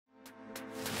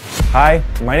Hi,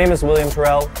 my name is William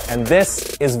Tyrrell, and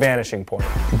this is Vanishing Point.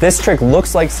 This trick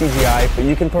looks like CGI, but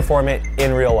you can perform it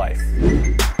in real life.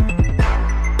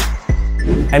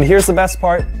 And here's the best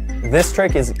part, this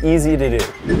trick is easy to do.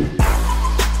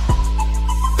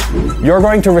 You're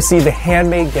going to receive the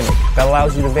handmade gimmick that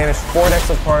allows you to vanish 4 decks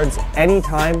of cards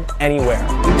anytime, anywhere.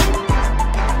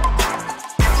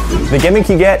 The gimmick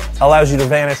you get allows you to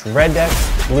vanish red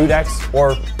decks, blue decks,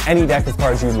 or any deck of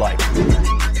cards you'd like.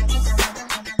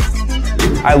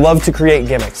 I love to create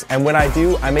gimmicks, and when I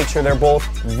do, I make sure they're both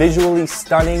visually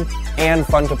stunning and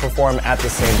fun to perform at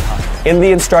the same time. In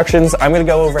the instructions, I'm going to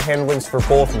go over handlings for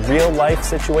both real-life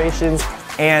situations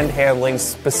and handlings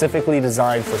specifically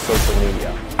designed for social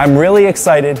media. I'm really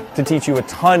excited to teach you a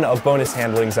ton of bonus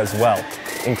handlings as well,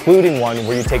 including one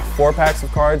where you take 4 packs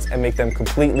of cards and make them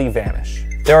completely vanish.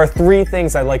 There are 3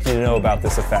 things I'd like you to know about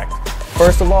this effect.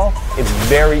 First of all, it's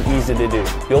very easy to do.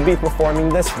 You'll be performing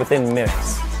this within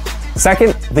minutes.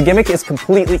 Second, the gimmick is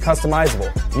completely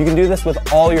customizable. You can do this with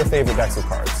all your favorite decks of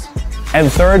cards. And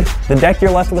third, the deck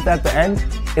you're left with at the end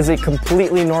is a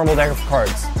completely normal deck of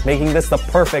cards, making this the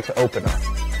perfect opener.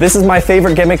 This is my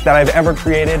favorite gimmick that I've ever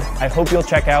created. I hope you'll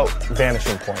check out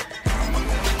Vanishing Point.